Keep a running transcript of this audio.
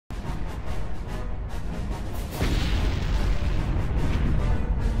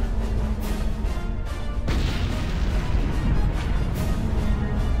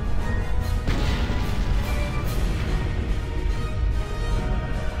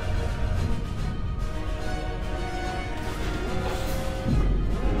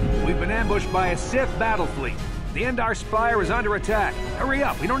ambushed by a Sith battle fleet. The Endar Spire is under attack. Hurry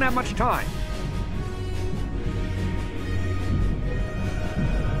up, we don't have much time.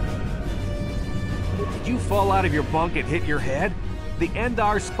 Did you fall out of your bunk and hit your head? The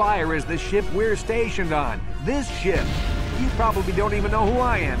Endar Spire is the ship we're stationed on. This ship. You probably don't even know who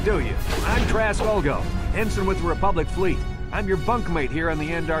I am, do you? I'm Trask Ulgo, ensign with the Republic Fleet. I'm your bunkmate here on the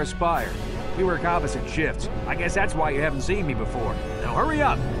Endar Spire. We work opposite shifts. I guess that's why you haven't seen me before. Now hurry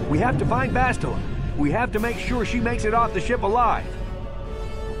up. We have to find Bastila. We have to make sure she makes it off the ship alive.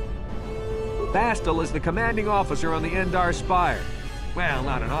 Bastila is the commanding officer on the Endar Spire. Well,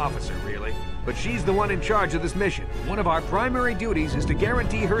 not an officer, really. But she's the one in charge of this mission. One of our primary duties is to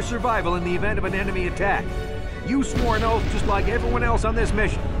guarantee her survival in the event of an enemy attack. You swore an oath just like everyone else on this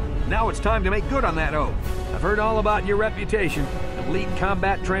mission. Now it's time to make good on that oath. I've heard all about your reputation. Elite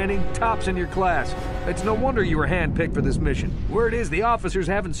combat training, tops in your class. It's no wonder you were handpicked for this mission. Word is the officers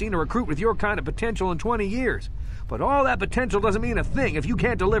haven't seen a recruit with your kind of potential in 20 years. But all that potential doesn't mean a thing if you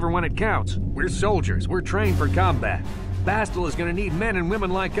can't deliver when it counts. We're soldiers. We're trained for combat. Bastila is going to need men and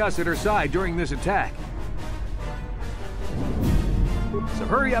women like us at her side during this attack. So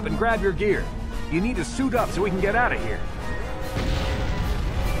hurry up and grab your gear. You need to suit up so we can get out of here.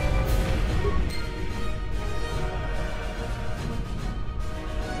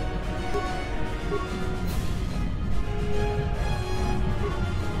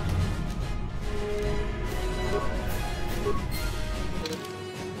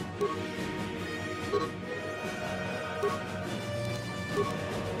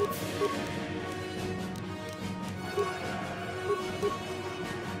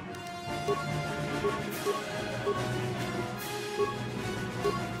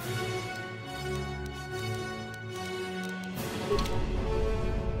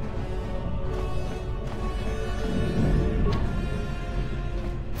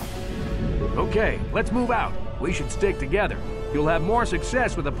 Okay, let's move out. We should stick together. You'll have more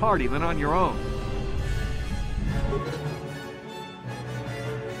success with a party than on your own.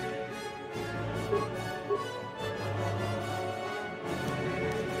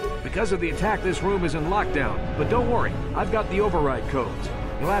 Because of the attack, this room is in lockdown. But don't worry, I've got the override codes.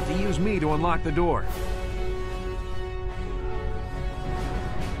 You'll have to use me to unlock the door.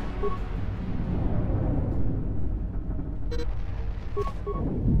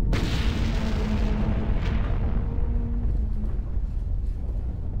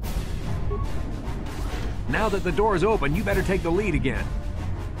 Now that the door's open, you better take the lead again.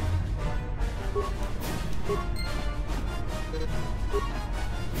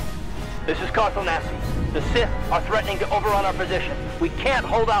 This is Carthel Nassi. The Sith are threatening to overrun our position. We can't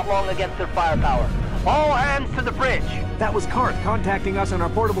hold out long against their firepower. All hands to the bridge! That was Karth contacting us on our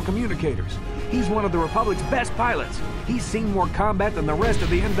portable communicators. He's one of the Republic's best pilots. He's seen more combat than the rest of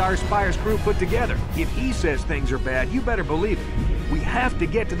the Endar Spire's crew put together. If he says things are bad, you better believe it. We have to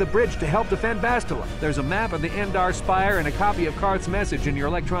get to the bridge to help defend Bastila. There's a map of the Endar Spire and a copy of Karth's message in your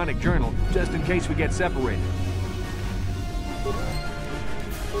electronic journal, just in case we get separated.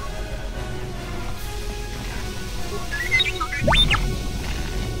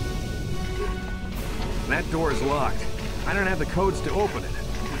 That door is locked. I don't have the codes to open it.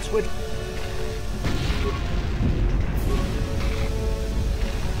 Let's switch.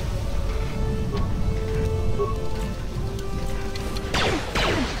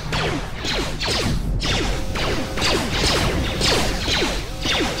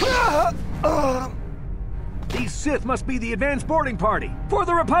 These Sith must be the advanced boarding party for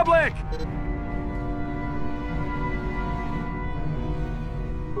the Republic!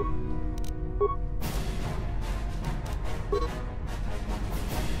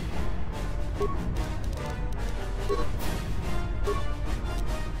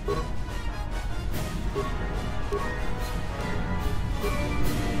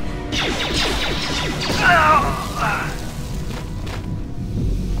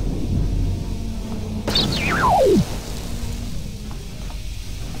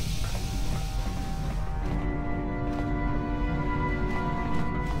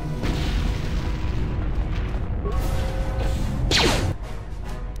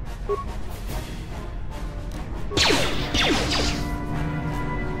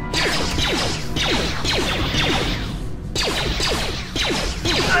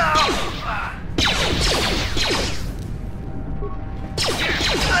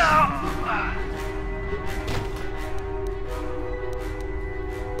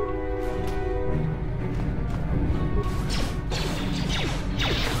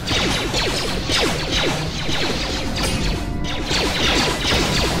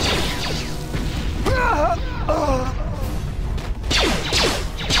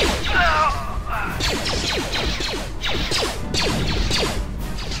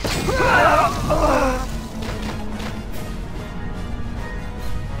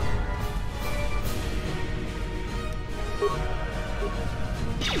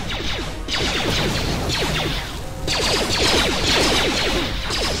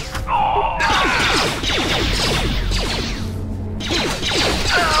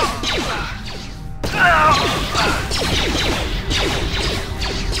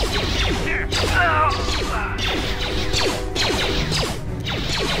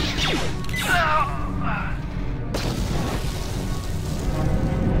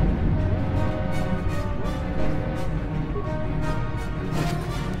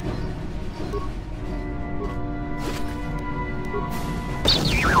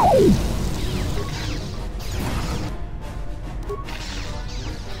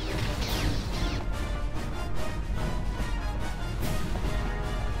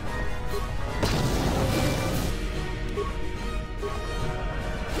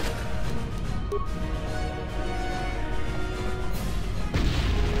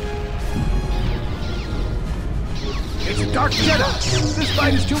 Dark Jedi! This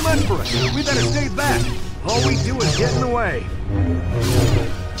fight is too much for us. We better stay back. All we do is get in the way.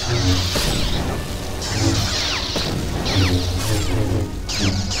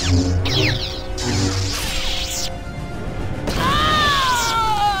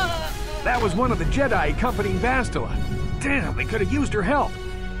 That was one of the Jedi accompanying Bastila. Damn, they could have used her help.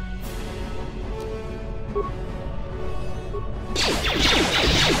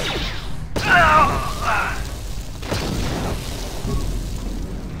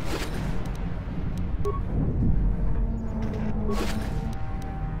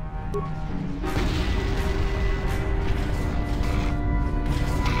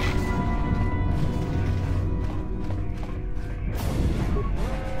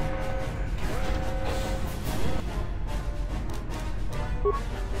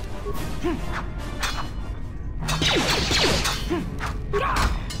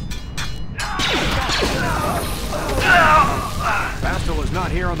 Bastila's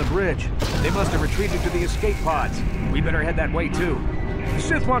not here on the bridge. They must have retreated to the escape pods. We better head that way too. The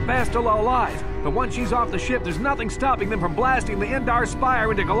Sith want Bastila alive, but once she's off the ship, there's nothing stopping them from blasting the Endar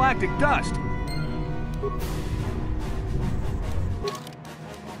Spire into galactic dust.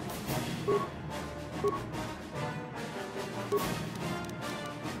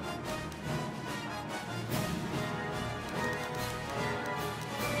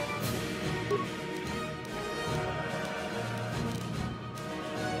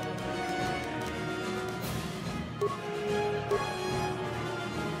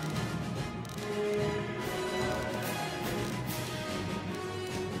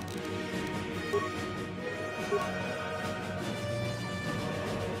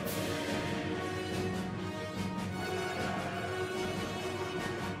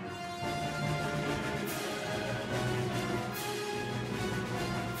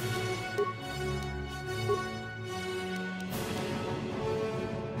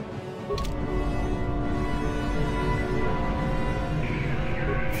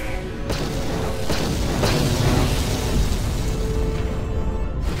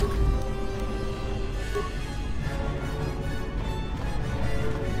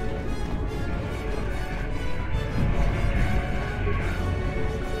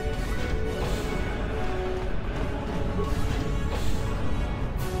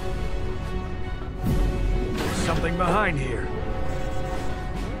 Something behind here.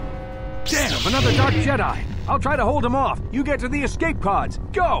 Damn, another Dark Jedi! I'll try to hold him off. You get to the escape pods.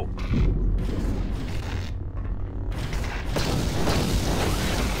 Go!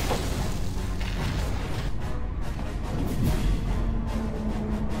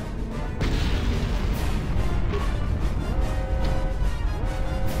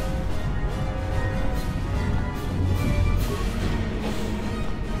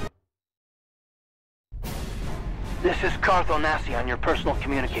 This is Cartho Nassi on your personal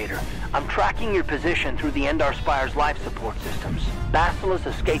communicator. I'm tracking your position through the Endar Spire's life support systems. Bastila's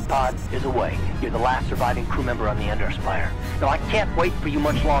escape pod is away. You're the last surviving crew member on the Endar Spire. Now, I can't wait for you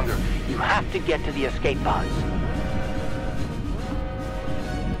much longer. You have to get to the escape pods.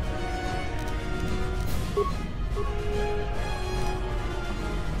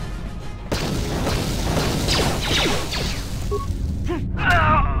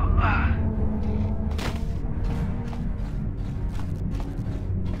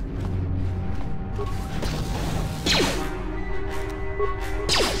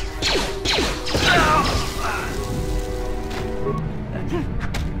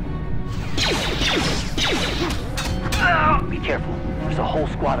 Be careful. There's a whole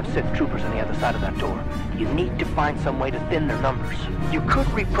squad of Sith troopers on the other side of that door. You need to find some way to thin their numbers. You could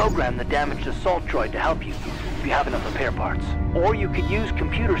reprogram the damaged assault droid to help you, if you have enough repair parts. Or you could use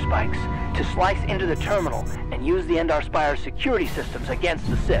computer spikes to slice into the terminal and use the Endar Spire's security systems against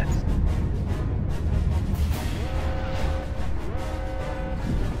the Sith.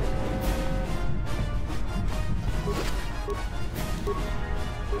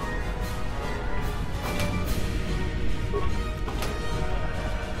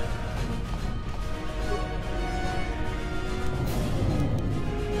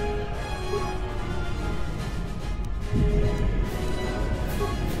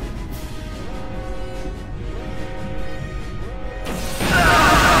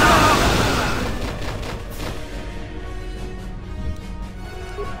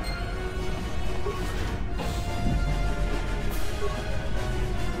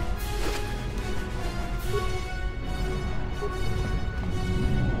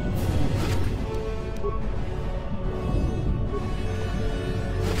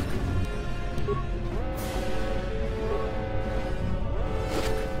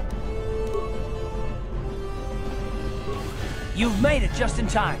 You've made it just in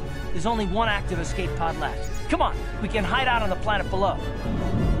time. There's only one active escape pod left. Come on, we can hide out on the planet below.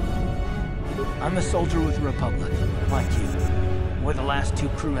 I'm a soldier with the Republic, like you. We're the last 2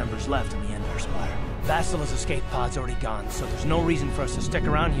 crew members left in the Endar Spire. Bastila's escape pod's already gone, so there's no reason for us to stick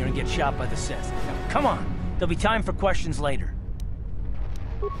around here and get shot by the Sith. Now, come on, there'll be time for questions later.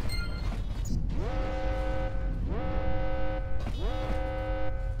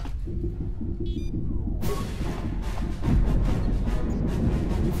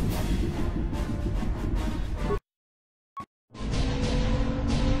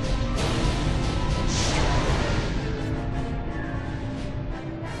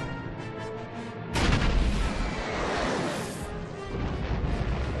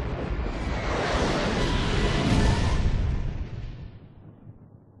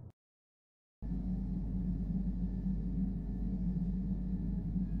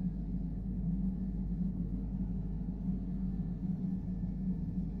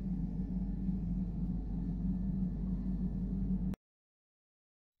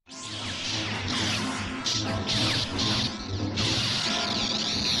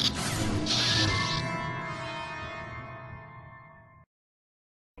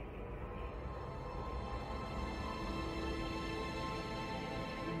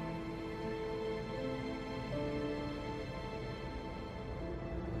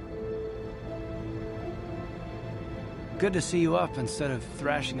 Good to see you up instead of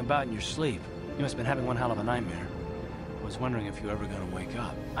thrashing about in your sleep. You must have been having one hell of a nightmare. I was wondering if you were ever going to wake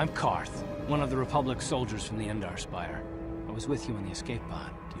up. I'm Karth, one of the Republic soldiers from the Endar Spire. I was with you in the escape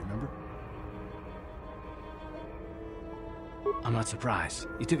pod. Do you remember? I'm not surprised.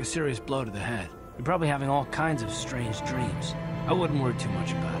 You took a serious blow to the head. You're probably having all kinds of strange dreams. I wouldn't worry too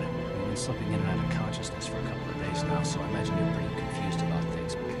much about it. You've been slipping in and out of consciousness for a couple of days now, so I imagine you're pretty confused about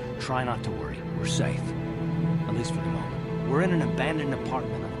things. Try not to worry. We're safe. At least for the moment. We're in an abandoned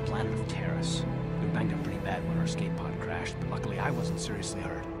apartment on the planet of Terrace. We were banged up pretty bad when our escape pod crashed, but luckily I wasn't seriously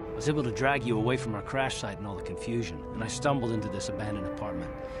hurt. I was able to drag you away from our crash site and all the confusion, and I stumbled into this abandoned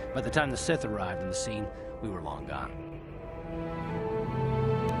apartment. By the time the Sith arrived on the scene, we were long gone.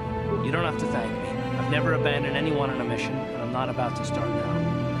 You don't have to thank me. I've never abandoned anyone on a mission, and I'm not about to start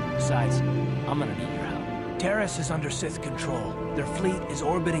now. Besides, I'm gonna need your help. Terrace is under Sith control. Their fleet is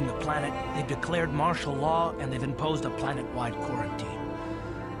orbiting the planet, they've declared martial law, and they've imposed a planet-wide quarantine.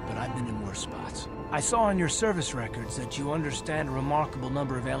 But I've been in worse spots. I saw on your service records that you understand a remarkable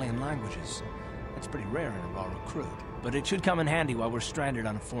number of alien languages. That's pretty rare in a raw recruit. But it should come in handy while we're stranded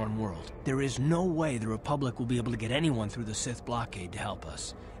on a foreign world. There is no way the Republic will be able to get anyone through the Sith blockade to help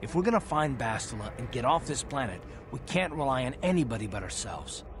us. If we're gonna find Bastila and get off this planet, we can't rely on anybody but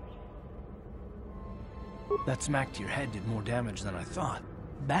ourselves. That smack to your head did more damage than I thought.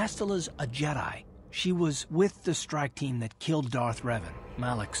 Bastila's a Jedi. She was with the strike team that killed Darth Revan,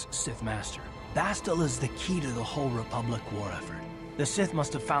 Malak's Sith Master. Bastila's the key to the whole Republic war effort. The Sith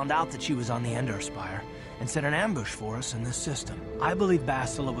must have found out that she was on the Endar Spire and set an ambush for us in this system. I believe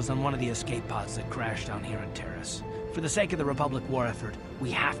Bastila was on one of the escape pods that crashed down here in Terrace. For the sake of the Republic war effort, we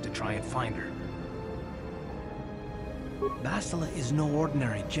have to try and find her. Bastila is no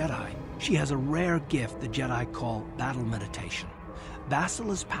ordinary Jedi. She has a rare gift the Jedi call battle meditation.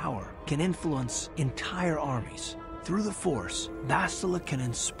 Bastila's power can influence entire armies. Through the Force, Bastila can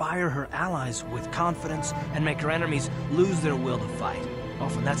inspire her allies with confidence and make her enemies lose their will to fight.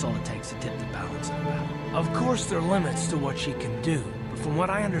 Often that's all it takes to tip the balance in a battle. Of course there are limits to what she can do, but from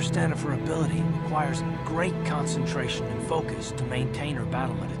what I understand of her ability, it requires great concentration and focus to maintain her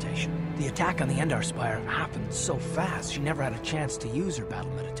battle meditation. The attack on the Endar Spire happened so fast, she never had a chance to use her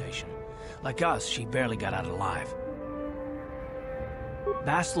battle meditation. Like us, she barely got out alive.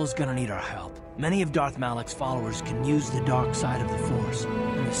 Bastila's gonna need our help. Many of Darth Malak's followers can use the dark side of the Force,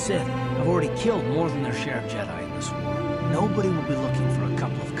 and the Sith have already killed more than their share of Jedi in this war. Nobody will be looking for a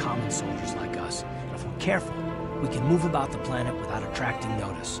couple of common soldiers like us, and if we're careful, we can move about the planet without attracting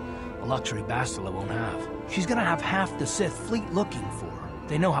notice, a luxury Bastila won't have. She's gonna have half the Sith fleet looking for her.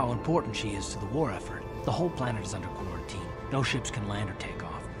 They know how important she is to the war effort. The whole planet is under quarantine. No ships can land or take off.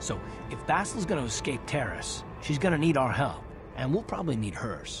 So, if Bastila's gonna escape Terrace, she's gonna need our help, and we'll probably need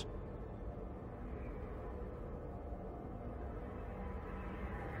hers.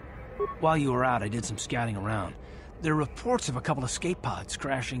 While you were out, I did some scouting around. There are reports of a couple escape pods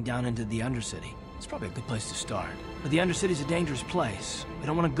crashing down into the Undercity. It's probably a good place to start. But the Undercity's a dangerous place. We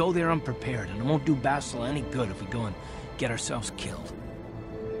don't want to go there unprepared, and it won't do Bastila any good if we go and get ourselves killed.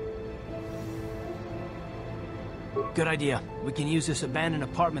 Good idea. We can use this abandoned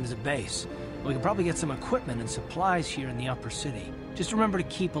apartment as a base. We can probably get some equipment and supplies here in the upper city. Just remember to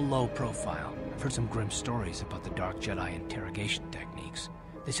keep a low profile. I've heard some grim stories about the Dark Jedi interrogation techniques.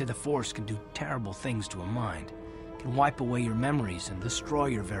 They say the Force can do terrible things to a mind. It can wipe away your memories and destroy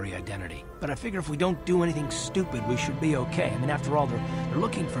your very identity. But I figure if we don't do anything stupid, we should be okay. I mean, after all, they're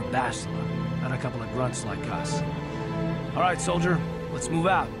looking for Bastila, not a couple of grunts like us. All right, soldier, let's move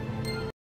out.